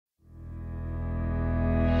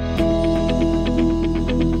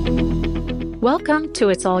Welcome to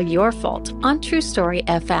It's All Your Fault on True Story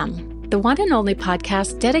FM, the one and only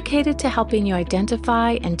podcast dedicated to helping you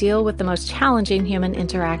identify and deal with the most challenging human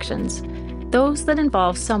interactions, those that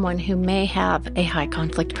involve someone who may have a high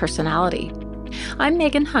conflict personality. I'm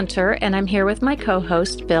Megan Hunter, and I'm here with my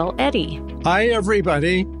co-host, Bill Eddy. Hi,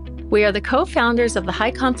 everybody. We are the co-founders of the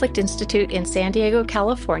High Conflict Institute in San Diego,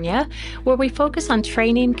 California, where we focus on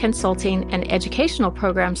training, consulting, and educational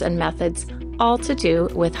programs and methods, all to do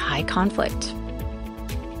with high conflict.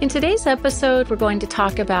 In today's episode, we're going to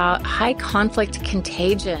talk about high conflict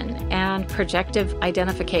contagion and projective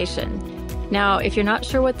identification. Now, if you're not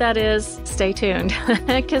sure what that is, stay tuned,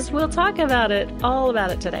 because we'll talk about it, all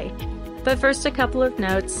about it today. But first, a couple of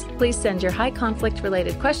notes. Please send your high conflict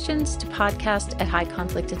related questions to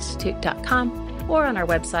podcast@highconflictinstitute.com or on our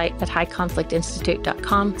website at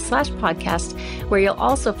highconflictinstitute.com/podcast, where you'll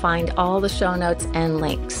also find all the show notes and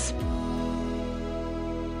links.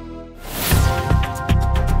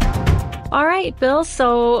 All right, Bill.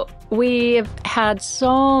 So we've had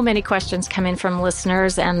so many questions come in from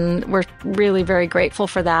listeners, and we're really very grateful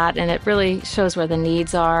for that. And it really shows where the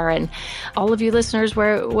needs are, and all of you listeners,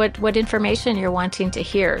 what information you're wanting to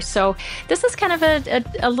hear. So this is kind of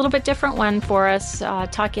a little bit different one for us,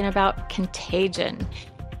 talking about contagion.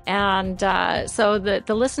 And so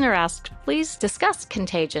the listener asked, please discuss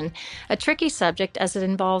contagion, a tricky subject as it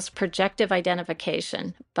involves projective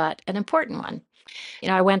identification, but an important one.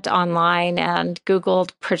 I went online and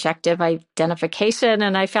Googled projective identification,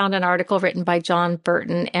 and I found an article written by John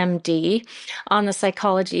Burton, MD, on the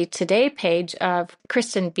Psychology Today page of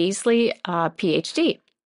Kristen Beasley, PhD.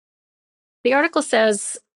 The article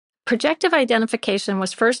says, projective identification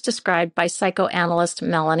was first described by psychoanalyst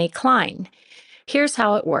Melanie Klein. Here's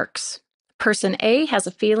how it works. Person A has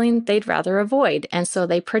a feeling they'd rather avoid, and so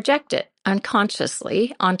they project it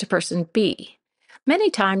unconsciously onto person B.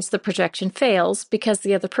 Many times the projection fails because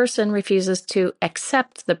the other person refuses to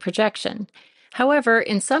accept the projection. However,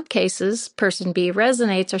 in some cases, person B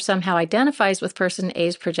resonates or somehow identifies with person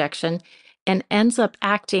A's projection and ends up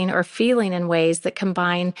acting or feeling in ways that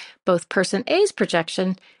combine both person A's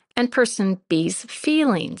projection and person B's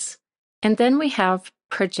feelings. And then we have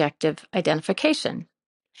projective identification.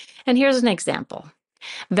 And here's an example.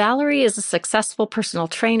 Valerie is a successful personal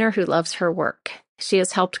trainer who loves her work. She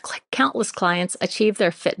has helped countless clients achieve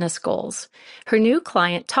their fitness goals. Her new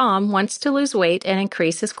client, Tom, wants to lose weight and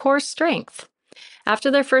increase his core strength.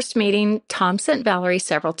 After their first meeting, Tom sent Valerie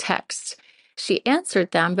several texts. She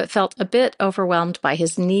answered them, but felt a bit overwhelmed by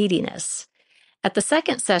his neediness. At the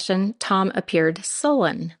second session, Tom appeared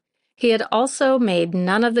sullen. He had also made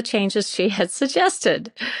none of the changes she had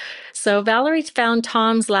suggested. So Valerie found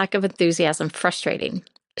Tom's lack of enthusiasm frustrating.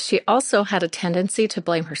 She also had a tendency to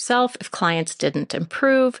blame herself if clients didn't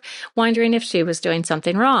improve, wondering if she was doing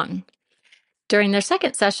something wrong. During their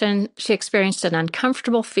second session, she experienced an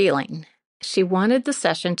uncomfortable feeling. She wanted the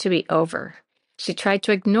session to be over. She tried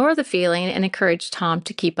to ignore the feeling and encouraged Tom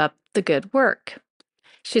to keep up the good work.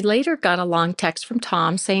 She later got a long text from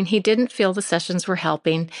Tom saying he didn't feel the sessions were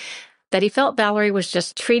helping, that he felt Valerie was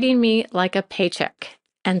just treating me like a paycheck,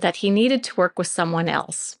 and that he needed to work with someone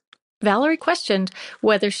else. Valerie questioned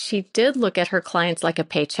whether she did look at her clients like a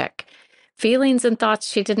paycheck, feelings and thoughts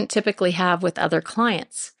she didn't typically have with other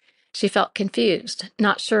clients. She felt confused,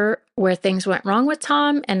 not sure where things went wrong with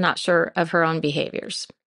Tom, and not sure of her own behaviors.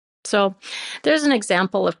 So there's an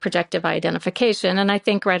example of projective identification, and I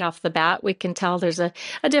think right off the bat we can tell there's a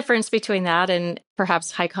difference between that and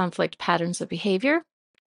perhaps high conflict patterns of behavior.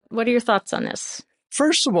 What are your thoughts on this?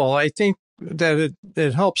 First of all, I think that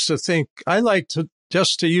it helps to think, I like to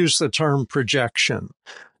use the term projection,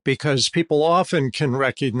 because people often can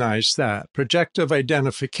recognize that. Projective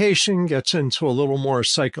identification gets into a little more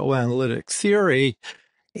psychoanalytic theory,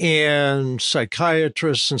 and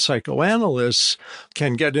psychiatrists and psychoanalysts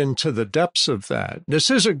can get into the depths of that. This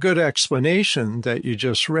is a good explanation that you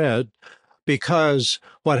just read, because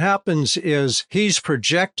what happens is he's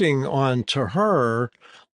projecting onto her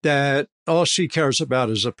that all she cares about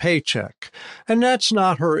is a paycheck. And that's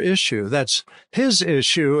not her issue. That's his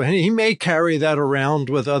issue. And he may carry that around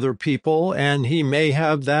with other people, and he may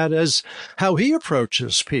have that as how he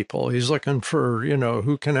approaches people. He's looking for,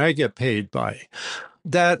 who can I get paid by?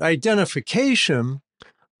 That identification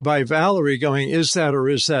by Valerie going, is that or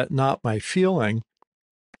is that not my feeling,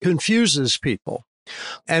 confuses people.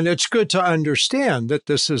 And it's good to understand that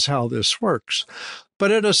this is how this works. But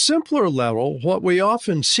at a simpler level, what we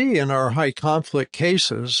often see in our high conflict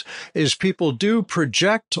cases is people do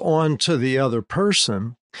project onto the other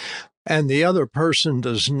person, and the other person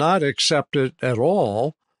does not accept it at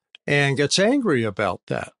all and gets angry about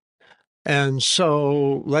that. And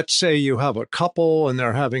so let's say you have a couple and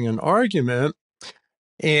they're having an argument,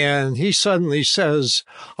 and he suddenly says,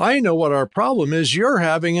 I know what our problem is. You're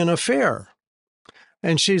having an affair.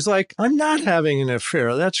 And she's like, I'm not having an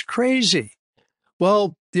affair. That's crazy.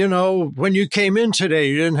 Well, when you came in today,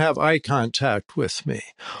 you didn't have eye contact with me,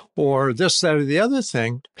 or this, that, or the other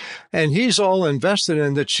thing. And he's all invested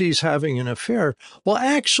in that she's having an affair. Well,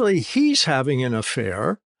 actually, he's having an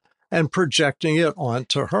affair and projecting it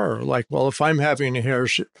onto her. Like, well, if I'm having an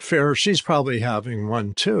affair, she's probably having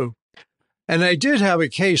one too. And I did have a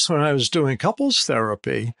case when I was doing couples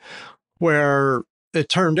therapy where it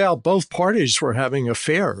turned out both parties were having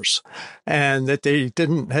affairs and that they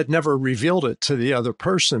had never revealed it to the other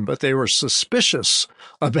person, but they were suspicious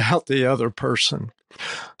about the other person.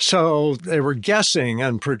 So they were guessing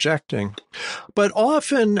and projecting. But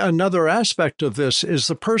often another aspect of this is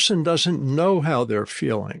the person doesn't know how they're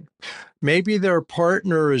feeling. Maybe their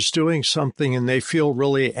partner is doing something and they feel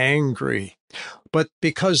really angry. But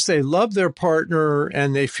because they love their partner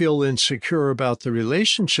and they feel insecure about the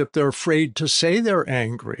relationship, they're afraid to say they're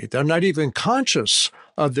angry. They're not even conscious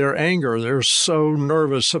of their anger. They're so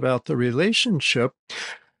nervous about the relationship.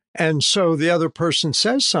 And so the other person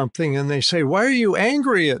says something and they say, why are you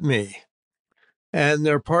angry at me? And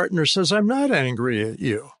their partner says, I'm not angry at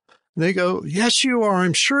you. They go, yes, you are.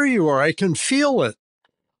 I'm sure you are. I can feel it.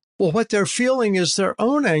 Well, what they're feeling is their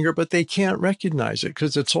own anger, but they can't recognize it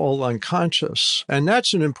because it's all unconscious. And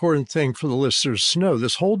that's an important thing for the listeners to know.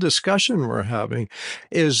 This whole discussion we're having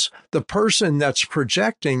is the person that's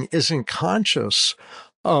projecting isn't conscious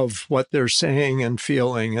of what they're saying and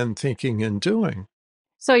feeling and thinking and doing.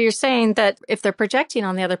 So you're saying that if they're projecting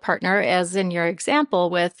on the other partner, as in your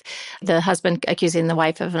example with the husband accusing the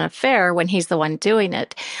wife of an affair when he's the one doing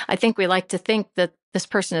it, I think we like to think that this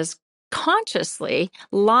person is consciously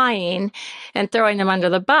lying and throwing them under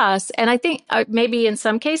the bus. And I think maybe in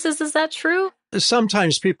some cases, is that true?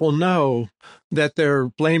 Sometimes people know that they're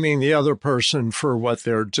blaming the other person for what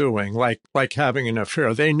they're doing, like having an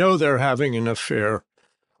affair. They know they're having an affair,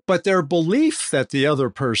 but their belief that the other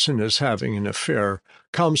person is having an affair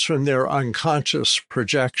comes from their unconscious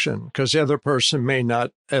projection, because the other person may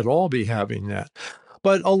not at all be having that.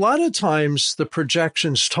 But a lot of times the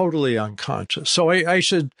projection's totally unconscious. So I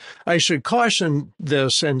should caution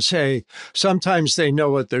this and say sometimes they know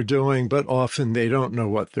what they're doing, but often they don't know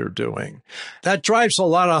what they're doing. That drives a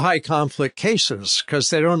lot of high conflict cases because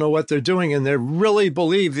they don't know what they're doing and they really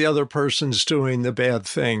believe the other person's doing the bad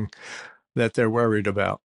thing that they're worried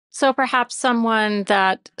about. So perhaps someone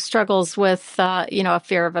that struggles with, a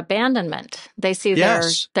fear of abandonment. They see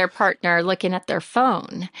their partner looking at their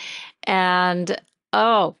phone and,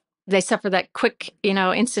 they suffer that quick,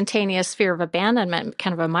 instantaneous fear of abandonment,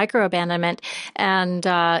 kind of a micro abandonment, and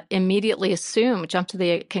immediately jump to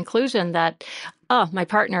the conclusion that, my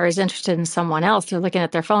partner is interested in someone else. They're looking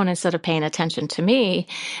at their phone instead of paying attention to me.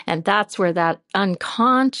 And that's where that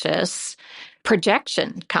unconscious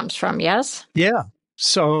projection comes from, yes? Yeah.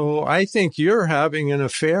 So I think you're having an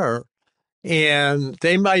affair and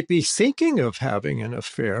they might be thinking of having an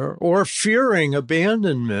affair or fearing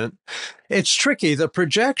abandonment. It's tricky. The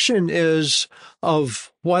projection is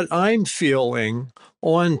of what I'm feeling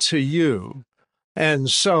onto you. And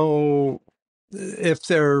so if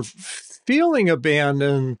they're feeling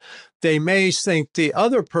abandoned, they may think the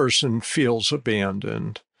other person feels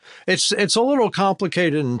abandoned. It's a little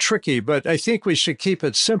complicated and tricky, but I think we should keep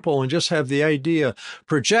it simple and just have the idea.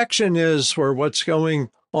 Projection is where what's going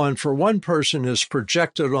on for one person is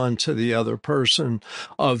projected onto the other person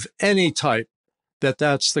of any type,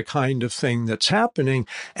 that's the kind of thing that's happening.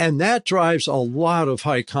 And that drives a lot of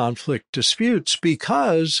high conflict disputes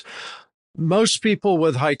because most people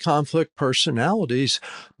with high conflict personalities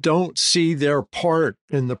don't see their part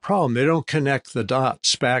in the problem. They don't connect the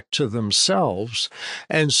dots back to themselves.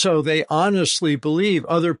 And so they honestly believe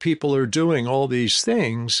other people are doing all these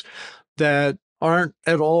things that aren't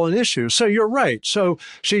at all an issue. So you're right. So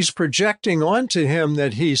she's projecting onto him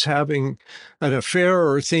that he's having an affair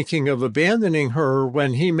or thinking of abandoning her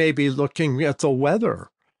when he may be looking at the weather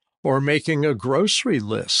or making a grocery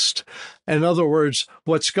list. In other words,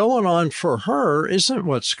 what's going on for her isn't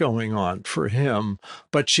what's going on for him,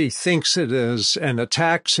 but she thinks it is and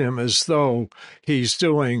attacks him as though he's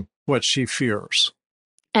doing what she fears.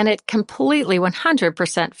 And it completely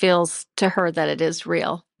 100% feels to her that it is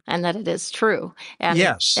real and that it is true. And,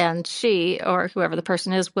 yes. And she, or whoever the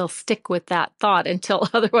person is, will stick with that thought until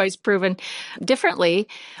otherwise proven differently,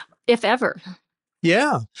 if ever.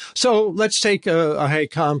 Yeah. So let's take a high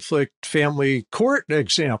conflict family court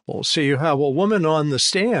example. So you have a woman on the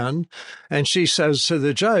stand and she says to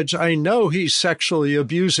the judge, I know he's sexually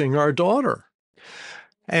abusing our daughter.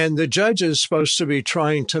 And the judge is supposed to be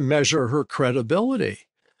trying to measure her credibility.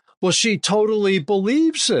 Well, she totally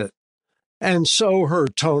believes it. And so her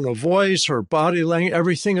tone of voice, her body language,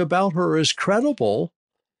 everything about her is credible,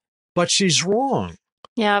 but she's wrong.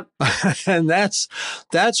 Yeah. And that's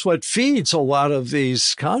what feeds a lot of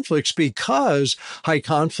these conflicts, because high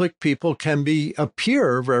conflict people can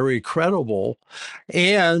appear very credible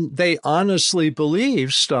and they honestly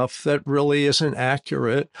believe stuff that really isn't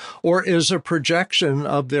accurate or is a projection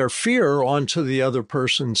of their fear onto the other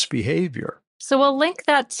person's behavior. So we'll link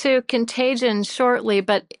that to Contagion shortly,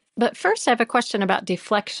 but first I have a question about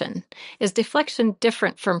deflection. Is deflection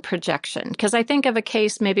different from projection? Because I think of a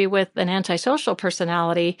case maybe with an antisocial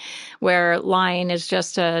personality where lying is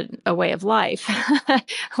just a way of life,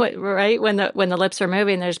 right? When the lips are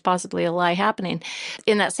moving, there's possibly a lie happening.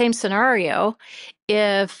 In that same scenario,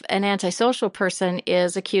 if an antisocial person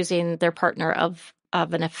is accusing their partner of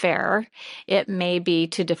an affair, it may be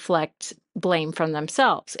to deflect blame from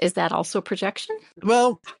themselves. Is that also projection?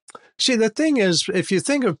 Well, see, the thing is, if you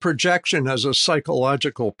think of projection as a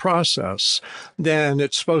psychological process, then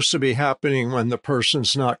it's supposed to be happening when the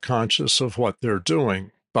person's not conscious of what they're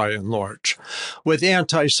doing, by and large. With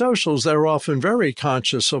antisocials, they're often very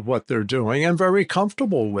conscious of what they're doing and very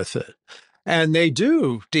comfortable with it. And they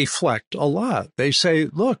do deflect a lot. They say,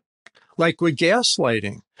 look, like with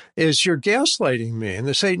gaslighting, is you're gaslighting me. And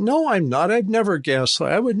they say, no, I'm not. I've never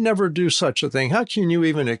gaslighted. I would never do such a thing. How can you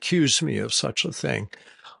even accuse me of such a thing?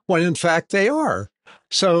 When in fact they are.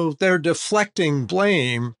 So they're deflecting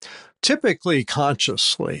blame, typically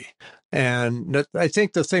consciously. And I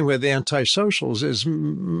think the thing with antisocials is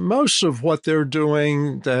most of what they're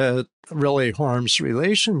doing that really harms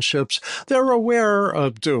relationships, they're aware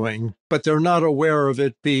of doing, but they're not aware of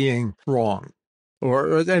it being wrong.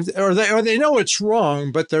 Or they know it's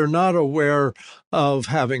wrong, but they're not aware of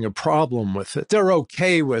having a problem with it. They're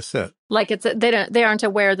okay with it. Like they aren't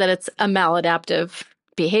aware that it's a maladaptive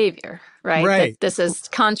behavior, right? Right. That this is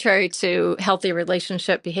contrary to healthy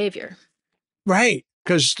relationship behavior. Right.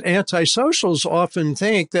 Because antisocials often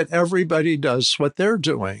think that everybody does what they're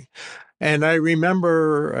doing. And I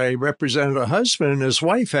remember I represented a husband and his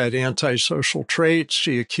wife had antisocial traits.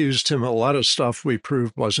 She accused him of a lot of stuff we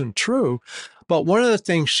proved wasn't true. But one of the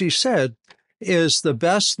things she said is the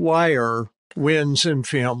best liar wins in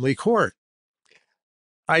family court.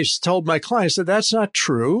 I told my clients that that's not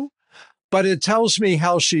true, but it tells me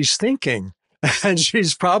how she's thinking. And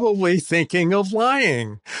she's probably thinking of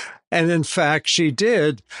lying. And in fact, she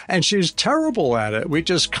did. And she's terrible at it. We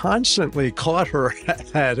just constantly caught her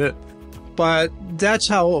at it. But that's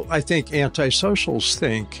how I think antisocials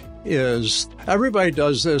think, is everybody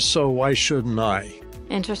does this, so why shouldn't I?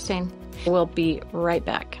 Interesting. We'll be right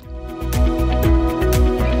back.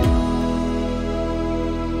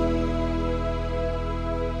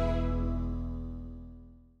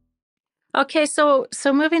 Okay, so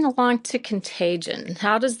moving along to Contagion,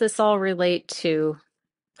 how does this all relate to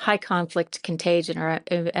high conflict contagion, or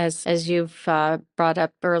as you've brought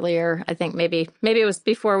up earlier? I think maybe it was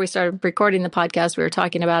before we started recording the podcast, we were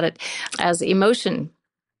talking about it as emotion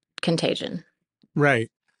contagion. Right.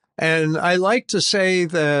 And I like to say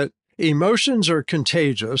that emotions are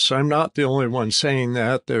contagious. I'm not the only one saying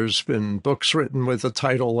that. There's been books written with a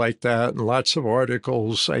title like that and lots of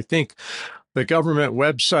articles. I think the government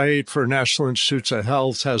website for National Institutes of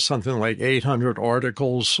Health has something like 800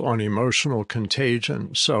 articles on emotional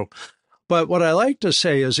contagion. But what I like to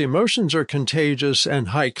say is emotions are contagious and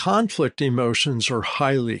high conflict emotions are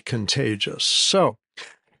highly contagious. So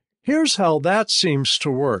here's how that seems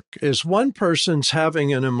to work, is one person's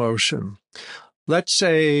having an emotion. Let's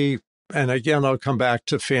say, and again, I'll come back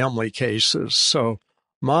to family cases. So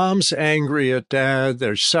mom's angry at dad,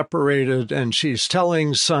 they're separated, and she's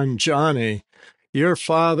telling son Johnny, your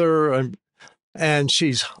father, and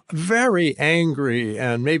she's very angry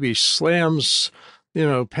and maybe slams,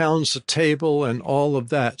 pounds the table and all of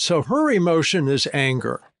that. So her emotion is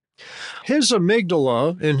anger. His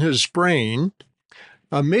amygdala in his brain,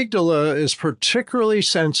 amygdala is particularly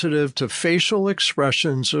sensitive to facial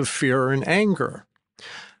expressions of fear and anger.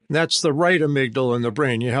 That's the right amygdala in the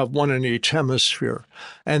brain. You have one in each hemisphere.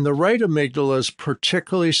 And the right amygdala is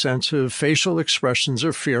particularly sensitive to facial expressions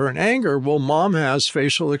of fear and anger. Well, mom has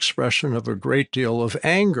facial expression of a great deal of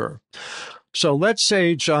anger. So let's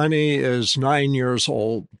say Johnny is 9 years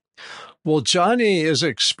old. Well, Johnny is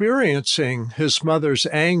experiencing his mother's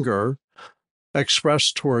anger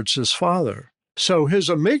expressed towards his father. So his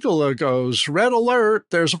amygdala goes, red alert,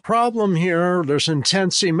 there's a problem here. There's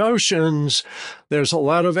intense emotions. There's a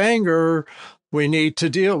lot of anger. We need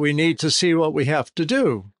to see what we have to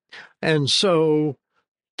do. And so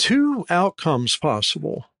two outcomes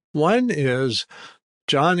possible. One is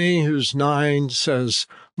Johnny, who's 9, says,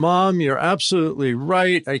 Mom, you're absolutely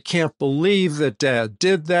right. I can't believe that Dad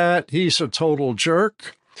did that. He's a total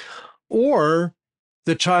jerk. Or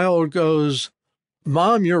the child goes,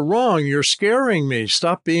 Mom, you're wrong. You're scaring me.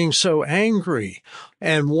 Stop being so angry,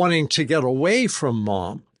 and wanting to get away from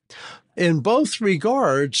Mom. In both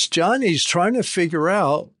regards, Johnny's trying to figure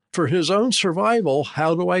out, for his own survival,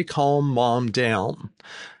 how do I calm Mom down?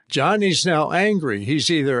 Johnny's now angry.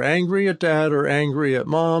 He's either angry at Dad or angry at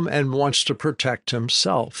Mom and wants to protect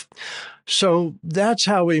himself. So that's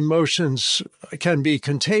how emotions can be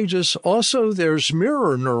contagious. Also, there's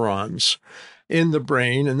mirror neurons in the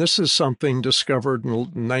brain, and this is something discovered in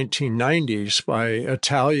the 1990s by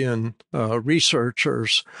Italian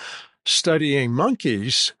researchers studying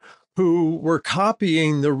monkeys who were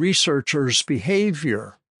copying the researchers'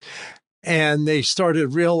 behavior. And they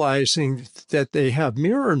started realizing that they have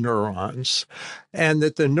mirror neurons and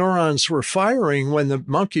that the neurons were firing when the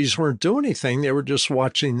monkeys weren't doing anything. They were just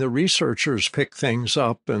watching the researchers pick things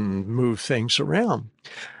up and move things around.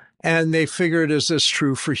 And they figured, is this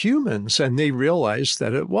true for humans? And they realized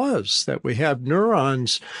that it was, that we have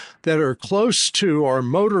neurons that are close to our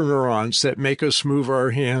motor neurons that make us move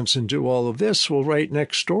our hands and do all of this. Well, right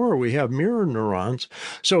next door, we have mirror neurons.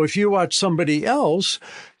 So if you watch somebody else,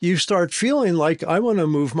 you start feeling like, I want to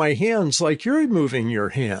move my hands like you're moving your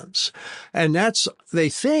hands. And that's, they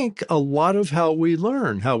think, a lot of how we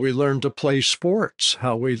learn to play sports,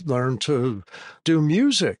 how we learn to do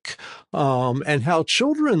music, and how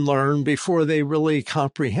children learn before they really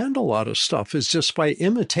comprehend a lot of stuff is just by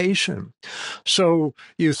imitation. So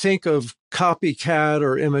you think of copycat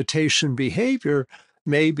or imitation behavior,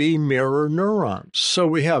 maybe mirror neurons. So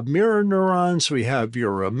we have mirror neurons, we have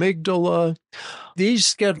your amygdala.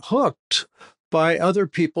 These get hooked by other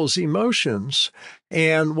people's emotions.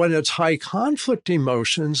 And when it's high conflict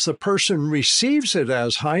emotions, the person receives it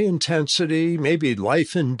as high intensity, maybe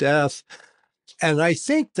life and death. And I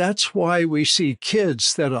think that's why we see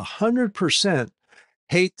kids that 100%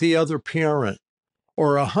 hate the other parent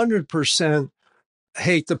or 100%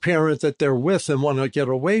 hate the parent that they're with and want to get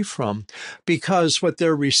away from, because what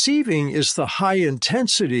they're receiving is the high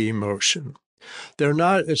intensity emotion.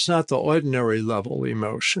 It's not the ordinary level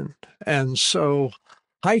emotion. And so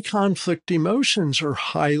high conflict emotions are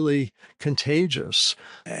highly contagious.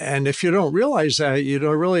 And if you don't realize that, you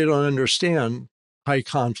really don't understand high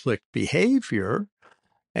conflict behavior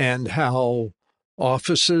and how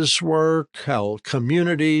offices work, how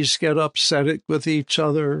communities get upset with each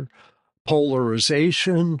other,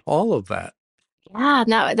 polarization, all of that. Yeah,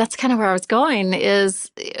 no, that's kind of where I was going,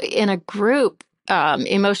 is in a group,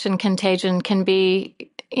 emotion contagion can be,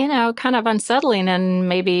 kind of unsettling and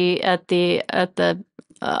maybe at the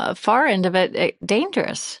far end of it,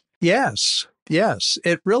 dangerous. Yes.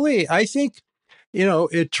 It really, I think,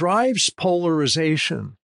 it drives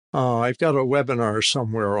polarization. I've got a webinar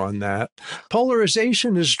somewhere on that.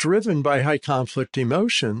 Polarization is driven by high conflict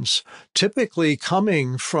emotions, typically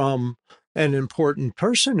coming from an important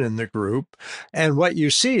person in the group. And what you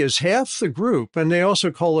see is half the group, and they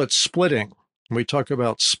also call it splitting. We talk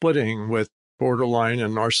about splitting with borderline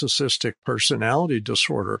and narcissistic personality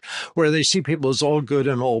disorder, where they see people as all good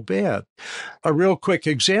and all bad. A real quick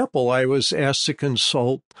example, I was asked to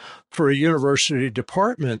consult for a university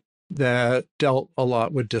department that dealt a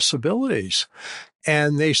lot with disabilities.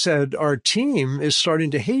 And they said, our team is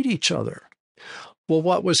starting to hate each other. Well,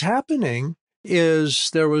 what was happening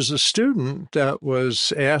is there was a student that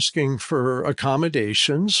was asking for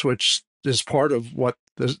accommodations, which is part of what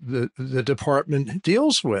the department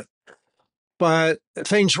deals with. But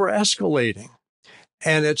things were escalating.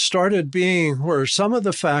 And it started being where some of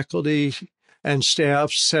the faculty and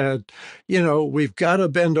staff said, we've got to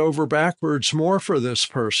bend over backwards more for this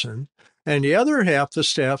person. And the other half, the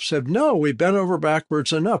staff said, no, we bent over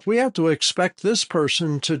backwards enough. We have to expect this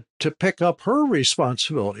person to pick up her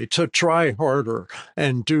responsibility, to try harder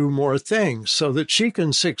and do more things so that she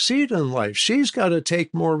can succeed in life. She's got to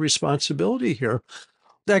take more responsibility here.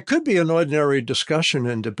 That could be an ordinary discussion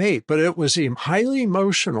and debate, but it was highly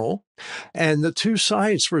emotional, and the two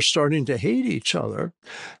sides were starting to hate each other.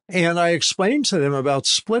 And I explained to them about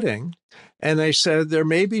splitting, and I said, there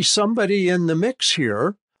may be somebody in the mix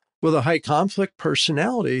here with a high conflict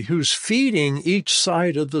personality who's feeding each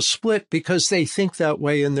side of the split because they think that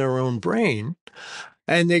way in their own brain.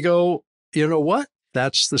 And they go, you know what?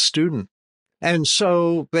 That's the student. And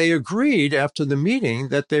so they agreed after the meeting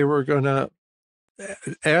that they were going to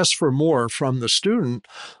ask for more from the student.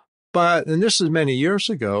 But, and this is many years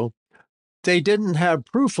ago, they didn't have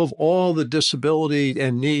proof of all the disability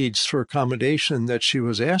and needs for accommodation that she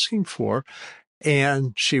was asking for,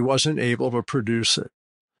 and she wasn't able to produce it.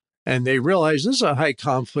 And they realized this is a high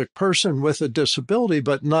conflict person with a disability,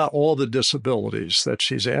 but not all the disabilities that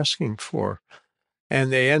she's asking for.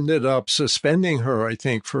 And they ended up suspending her, I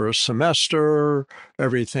think, for a semester.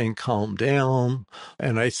 Everything calmed down.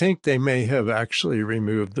 And I think they may have actually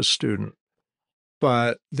removed the student.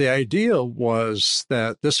 But the idea was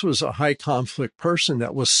that this was a high conflict person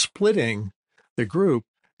that was splitting the group.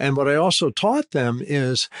 And what I also taught them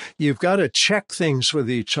is you've got to check things with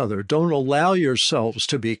each other. Don't allow yourselves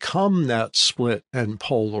to become that split and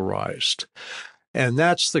polarized. And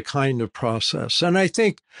that's the kind of process. And I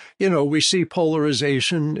think, we see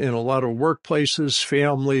polarization in a lot of workplaces,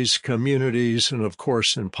 families, communities, and of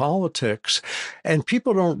course in politics. And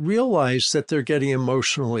people don't realize that they're getting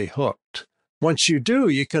emotionally hooked. Once you do,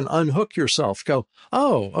 you can unhook yourself, go,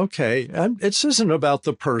 oh, okay, this isn't about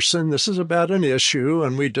the person. This is about an issue,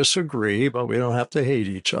 and we disagree, but we don't have to hate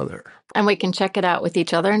each other. And we can check it out with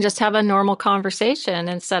each other and just have a normal conversation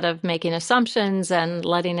instead of making assumptions and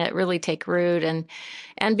letting it really take root and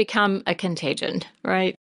become a contagion,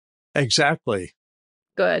 right? Exactly.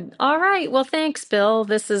 Good. All right. Well, thanks, Bill.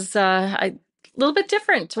 This is a little bit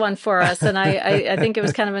different one for us, and I think it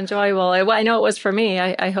was kind of enjoyable. I know it was for me.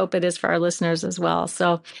 I hope it is for our listeners as well.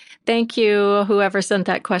 So thank you, whoever sent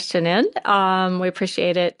that question in. We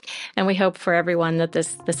appreciate it, and we hope for everyone that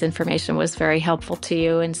this information was very helpful to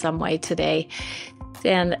you in some way today.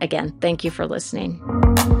 And again, thank you for listening.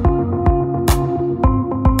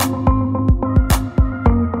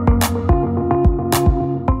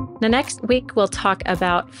 The next week, we'll talk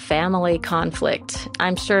about family conflict.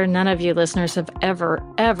 I'm sure none of you listeners have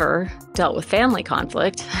ever dealt with family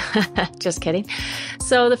conflict. Just kidding.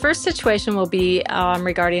 So the first situation will be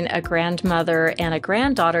regarding a grandmother and a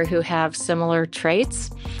granddaughter who have similar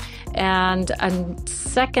traits. And a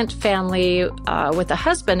second family with a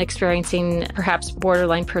husband experiencing perhaps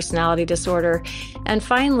borderline personality disorder. And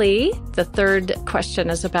finally, the third question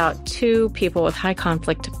is about two people with high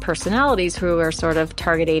conflict personalities who are sort of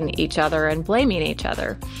targeting each other and blaming each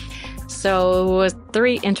other. So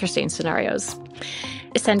 3 interesting scenarios.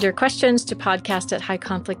 Send your questions to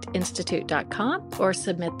podcast@highconflictinstitute.com or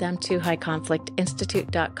submit them to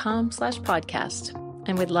highconflictinstitute.com/podcast.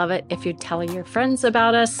 And we'd love it if you'd tell your friends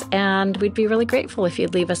about us, and we'd be really grateful if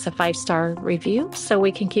you'd leave us a 5-star review so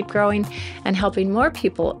we can keep growing and helping more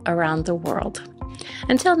people around the world.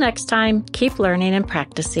 Until next time, keep learning and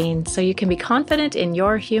practicing so you can be confident in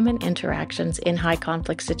your human interactions in high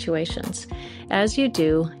conflict situations. As you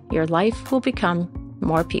do, your life will become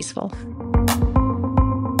more peaceful.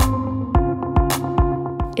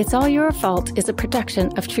 It's All Your Fault is a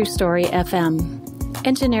production of True Story FM.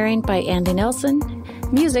 Engineering by Andy Nelson.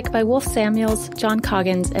 Music by Wolf Samuels, John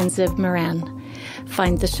Coggins, and Ziv Moran.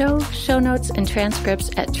 Find the show notes, and transcripts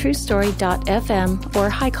at truestory.fm or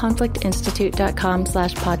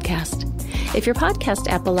highconflictinstitute.com/podcast. If your podcast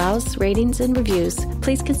app allows ratings and reviews,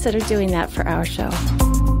 please consider doing that for our show.